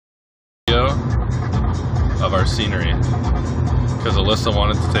of our scenery because Alyssa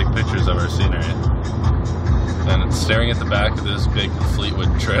wanted to take pictures of our scenery. And staring at the back of this big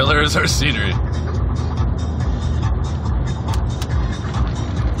Fleetwood trailer is our scenery.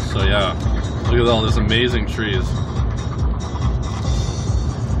 So yeah, look at all these amazing trees.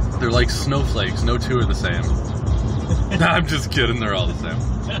 They're like snowflakes, no two are the same. I'm just kidding, they're all the same.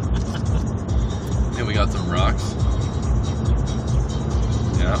 And we got some rocks.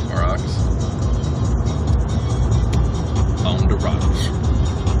 Yeah, rocks. On the rocks.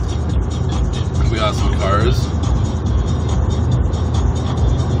 We got some cars.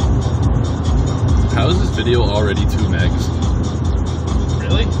 How is this video already 2 megs?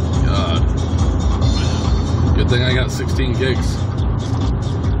 Really? God. Good thing I got 16 gigs.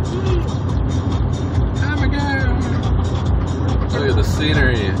 Oh my god. Look at the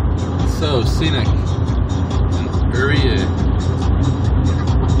scenery. It's so scenic. And airy.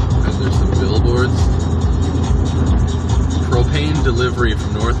 There's some billboards. Propane delivery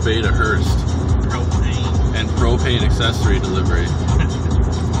from North Bay to Hearst. Propane. And propane accessory delivery.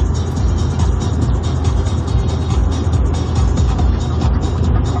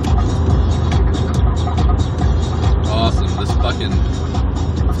 Awesome. This fucking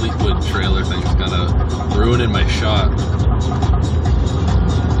Fleetwood trailer thing's kind of ruining my shot.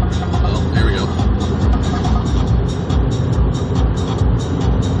 Well, here we go.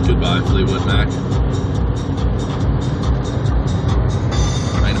 Goodbye, Fleetwood Mac.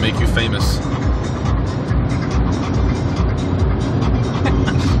 Trying to make you famous.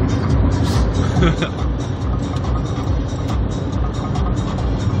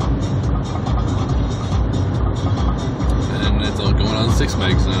 And it's all going on 6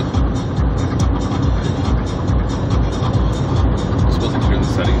 megs now. I'm supposed to turn the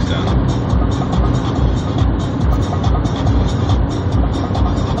settings down.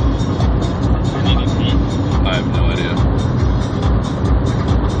 I have no idea.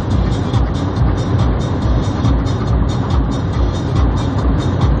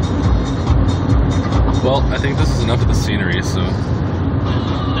 Well, I think this is enough of the scenery, so.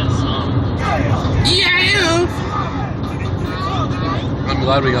 Yeah! I'm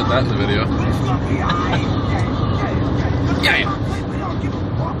glad we got that in the video. Yeah!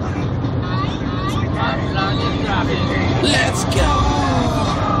 Let's go!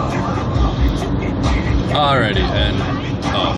 Alrighty, and